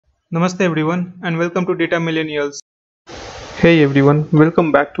Namaste everyone and welcome to Data Millennials. Hey everyone,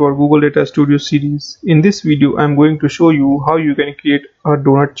 welcome back to our Google Data Studio series. In this video, I'm going to show you how you can create a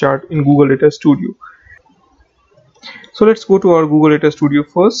donut chart in Google Data Studio. So let's go to our Google Data Studio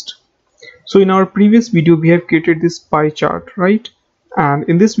first. So in our previous video, we have created this pie chart, right? And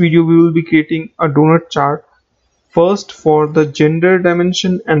in this video, we will be creating a donut chart first for the gender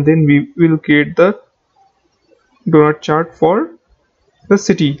dimension, and then we will create the donut chart for the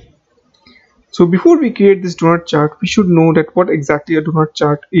city. So before we create this donut chart, we should know that what exactly a donut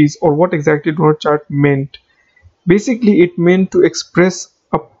chart is, or what exactly a donut chart meant. Basically, it meant to express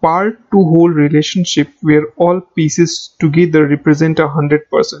a part to whole relationship where all pieces together represent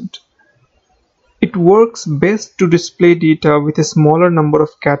 100%. It works best to display data with a smaller number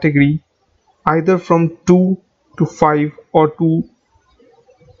of categories, either from 2 to 5 or 2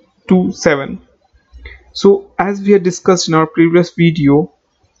 to 7. So as we had discussed in our previous video,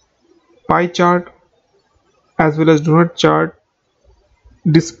 pie chart as well as donut chart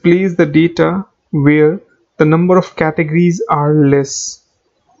displays the data where the number of categories are less.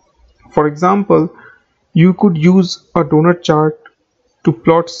 For example, you could use a donut chart to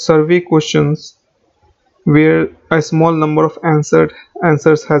plot survey questions where a small number of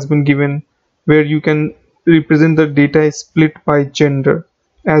answers has been given, where you can represent the data is split by gender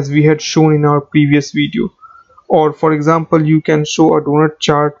as we had shown in our previous video. Or for example, you can show a donut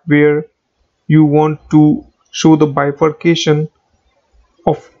chart where you want to show the bifurcation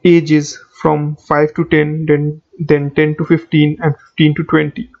of ages from 5 to 10, then 10 to 15 and 15 to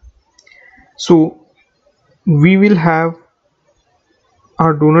 20. So we will have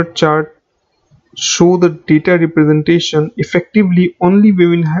our donut chart show the data representation effectively only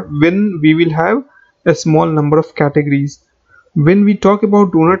when we will have a small number of categories. When we talk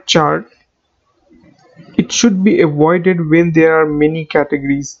about donut chart, it should be avoided when there are many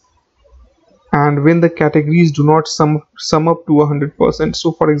categories and when the categories do not sum up to 100%.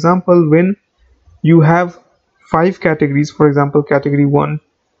 So for example, when you have 5 categories, for example category 1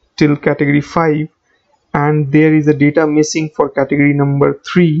 till category 5, and there is a data missing for category number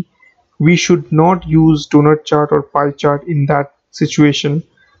 3, we should not use donut chart or pie chart in that situation.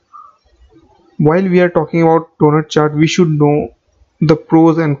 While we are talking about donut chart, we should know the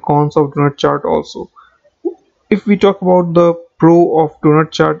pros and cons of donut chart also. If we talk about the pro of donut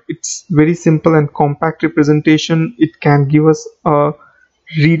chart, it's very simple and compact representation. It can give us a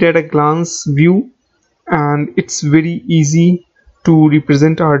read at a glance view, and it's very easy to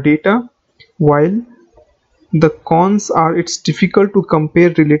represent our data. While the cons are it's difficult to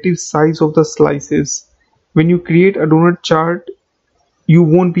compare relative size of the slices. When you create a donut chart, you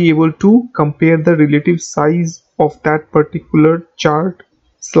won't be able to compare the relative size of that particular chart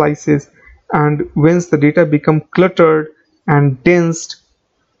slices, and once the data become cluttered and dense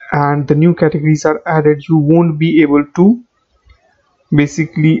and the new categories are added, you won't be able to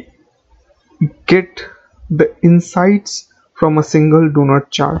basically get the insights from a single donut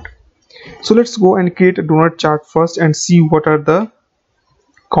chart. So let's go and create a donut chart first and see what are the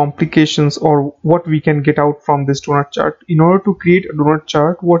complications or what we can get out from this donut chart. In order to create a donut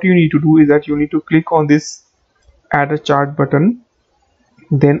chart, what you need to do is that you need to click on this add a chart button.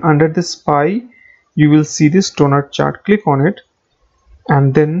 Then under this pie, you will see this donut chart. Click on it,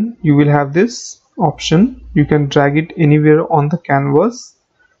 and then you will have this option. You can drag it anywhere on the canvas.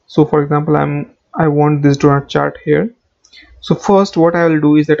 So for example, I want this donut chart here. So first what I will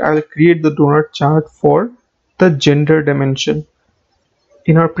do is that I will create the donut chart for the gender dimension.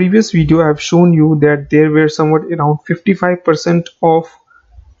 In our previous video, I have shown you that there were somewhat around 55% of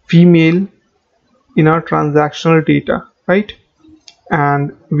female in our transactional data, right?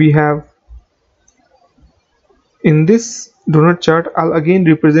 And we have in this donut chart, I'll again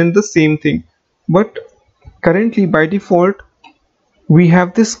represent the same thing, but currently by default we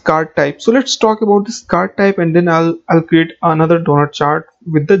have this card type. So let's talk about this card type, and then I'll create another donut chart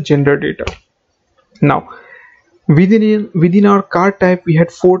with the gender data. Now within our card type, we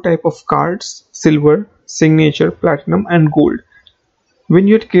had 4 types of cards: silver, signature, platinum and gold. When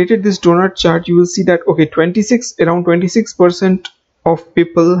you had created this donut chart, you will see that okay, around 26% of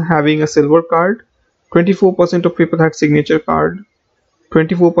people having a silver card, 24% of people had signature card,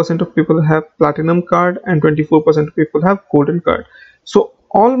 24% of people have platinum card, and 24% of people have golden card. So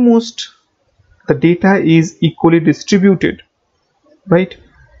almost the data is equally distributed, right?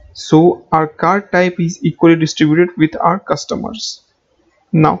 So our card type is equally distributed with our customers.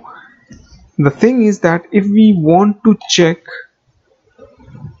 Now the thing is that if we want to check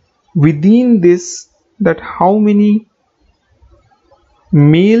within this that how many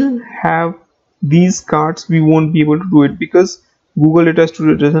male have these cards, we won't be able to do it because Google Data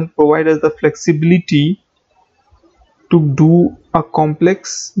Studio doesn't provide us the flexibility to do a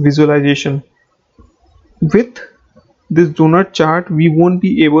complex visualization. With this donut chart, we won't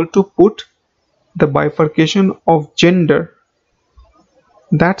be able to put the bifurcation of gender.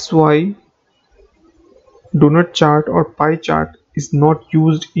 That's why donut chart or pie chart is not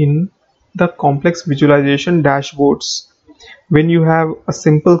used in the complex visualization dashboards. When you have a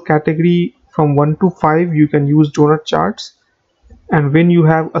simple category from 1 to 5, you can use donut charts, and when you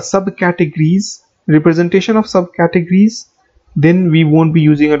have a subcategories, representation of subcategories, then we won't be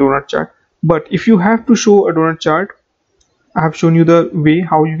using a donut chart. But if you have to show a donut chart, I have shown you the way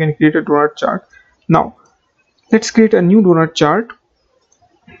how you can create a donut chart. Now let's create a new donut chart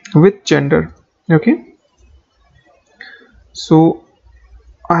with gender. Okay, so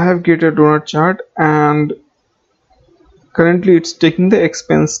I have created a donut chart, and currently it's taking the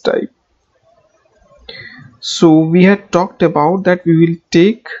expense type. So we had talked about that we will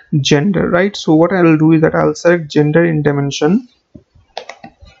take gender, right? So what I will do is that I'll select gender in dimension.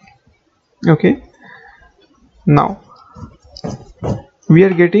 Okay, now we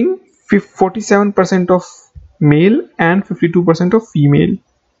are getting 47% of male and 52% of female.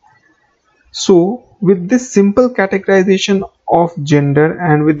 So with this simple categorization of gender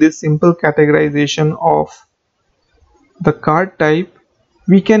and with this simple categorization of the card type,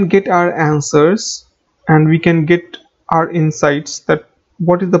 we can get our answers and we can get our insights that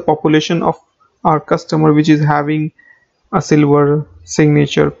what is the population of our customer which is having a silver,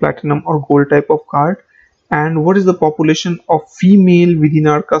 signature, platinum or gold type of card, and what is the population of female within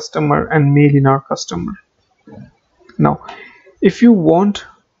our customer and male in our customer. Now if you want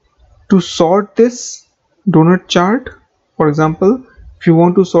to sort this donut chart, for example, if you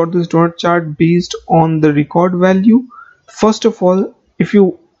want to sort this donut chart based on the record value, first of all, if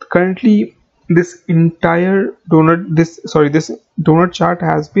you currently this entire this donut chart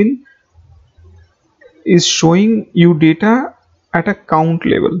is showing you data at a count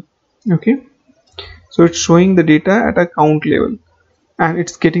level. Okay, so it's showing the data at a count level and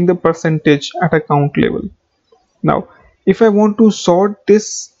it's getting the percentage at a count level. Now if I want to sort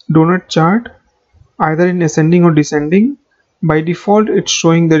this donut chart either in ascending or descending, by default it's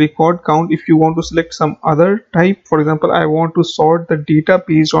showing the record count. If you want to select some other type, for example, I want to sort the data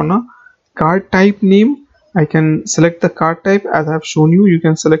based on a card type name, I can select the card type. As I have shown you, you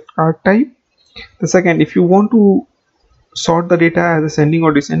can select card type. The second, if you want to sort the data as ascending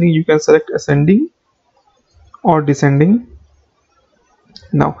or descending, you can select ascending or descending.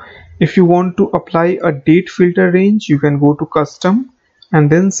 Now if you want to apply a date filter range, you can go to custom and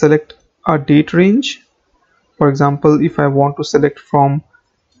then select a date range. For example, if I want to select from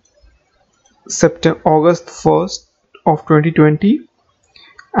August 1st of 2020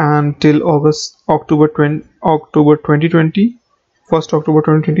 until October 2020, 1st October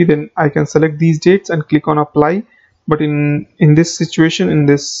 2020, then I can select these dates and click on apply. But in this situation,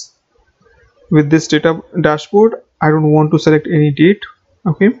 with this data dashboard, I don't want to select any date.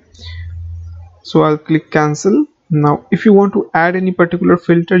 Okay, so I'll click cancel. Now if you want to add any particular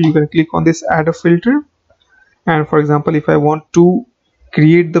filter, you can click on this add a filter, and for example, if I want to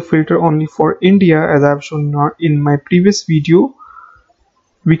create the filter only for India, as I've shown in my previous video,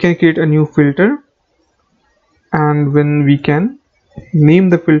 we can create a new filter, and when we can name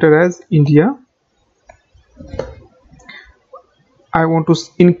the filter as India. I want to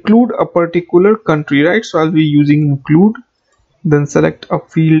include a particular country, right? So I'll be using include, then select a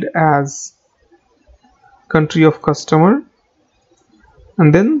field as country of customer,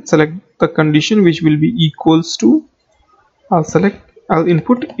 and then select the condition which will be equals to, I'll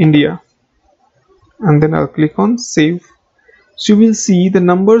input India, and then I'll click on save. So you will see the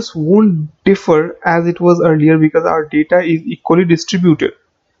numbers won't differ as it was earlier because our data is equally distributed.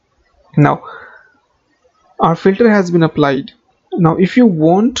 Now our filter has been applied. Now if you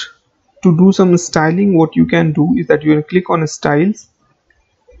want to do some styling, what you can do is that you can click on styles.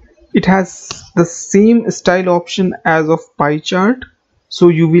 It has the same style option as of pie chart, so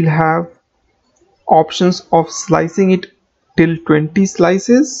you will have options of slicing it till 20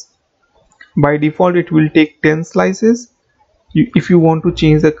 slices. By default it will take 10 slices. If you want to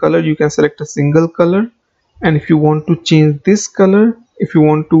change the color, you can select a single color, and if you want to change this color, if you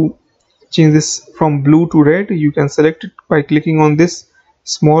want to change this from blue to red, you can select it by clicking on this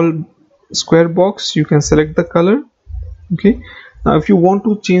small square box. You can select the color. Okay, now if you want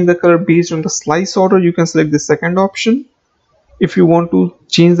to change the color based on the slice order, you can select the second option. If you want to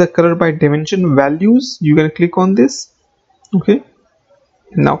change the color by dimension values, you can click on this. Okay,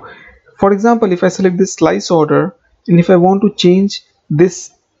 now for example, if I select this slice order, and if I want to change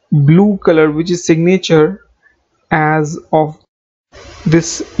this blue color which is signature as of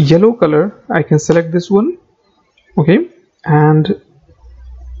this yellow color, I can select this one. Okay, and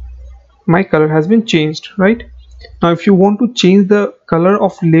my color has been changed. Right now, if you want to change the color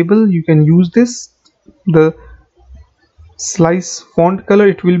of label, you can use this, the slice font color.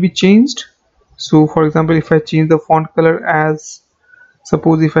 It will be changed. So for example, if I change the font color as,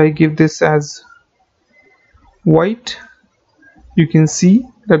 suppose if I give this as white, you can see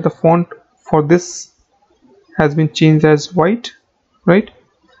that the font for this has been changed as white. Right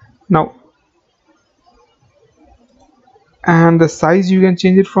now, and the size you can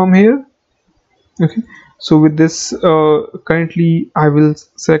change it from here. Okay, so with this, currently I will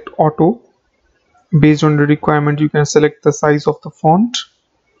select auto. Based on the requirement, you can select the size of the font.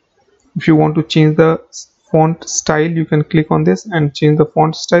 If you want to change the font style, you can click on this and change the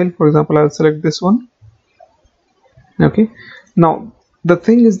font style. For example, I'll select this one. Okay, now the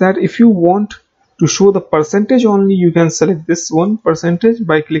thing is that if you want to show the percentage only, you can select this one, percentage.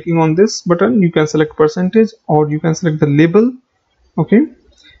 By clicking on this button, you can select percentage, or you can select the label. Okay,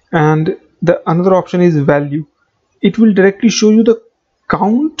 and the another option is value. It will directly show you the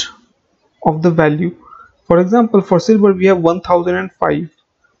count of the value. For example, for silver we have 1005,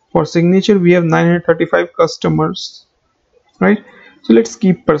 for signature we have 935 customers. Right, so let's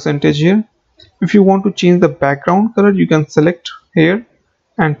keep percentage here. If you want to change the background color, you can select here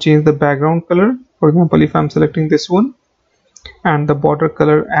and change the background color. For example, if I'm selecting this one, and the border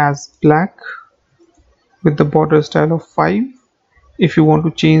color as black with the border style of 5. If you want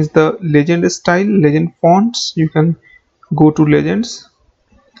to change the legend style, legend fonts, you can go to legends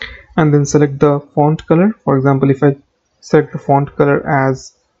and then select the font color. For example, if I select the font color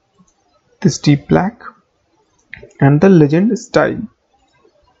as this deep black and the legend style.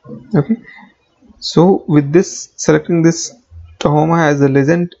 Okay, so with this, selecting this Tahoma as a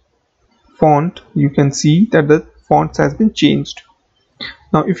legend font, you can see that the font has been changed.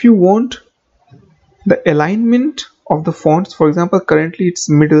 Now if you want the alignment of the fonts, for example, currently it's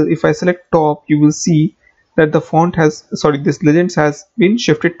middle. If I select top, you will see that the font has, this legends has been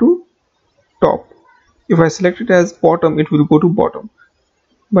shifted to top. If I select it as bottom, it will go to bottom,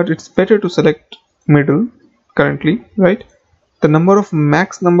 but it's better to select middle currently. Right, the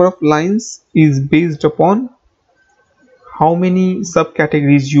max number of lines is based upon how many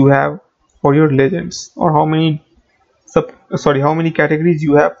subcategories you have for your legends, or how many categories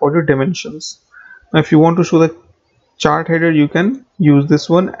you have for your dimensions. Now if you want to show the chart header, you can use this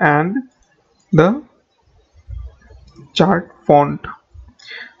one and the chart font.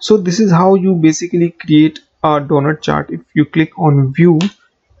 So this is how you basically create a donut chart. If you click on view,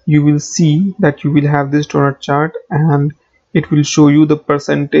 you will see that you will have this donut chart, and it will show you the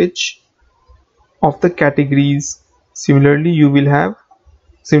percentage of the categories. Similarly,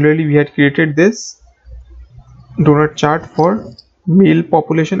 we had created this donut chart for male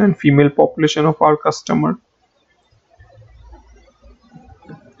population and female population of our customer.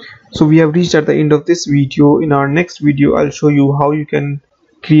 So we have reached at the end of this video. In our next video, I'll show you how you can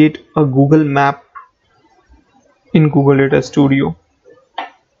create a Google map in Google Data Studio.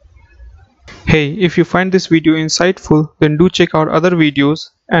 Hey, if you find this video insightful, then do check out other videos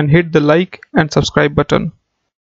and hit the like and subscribe button.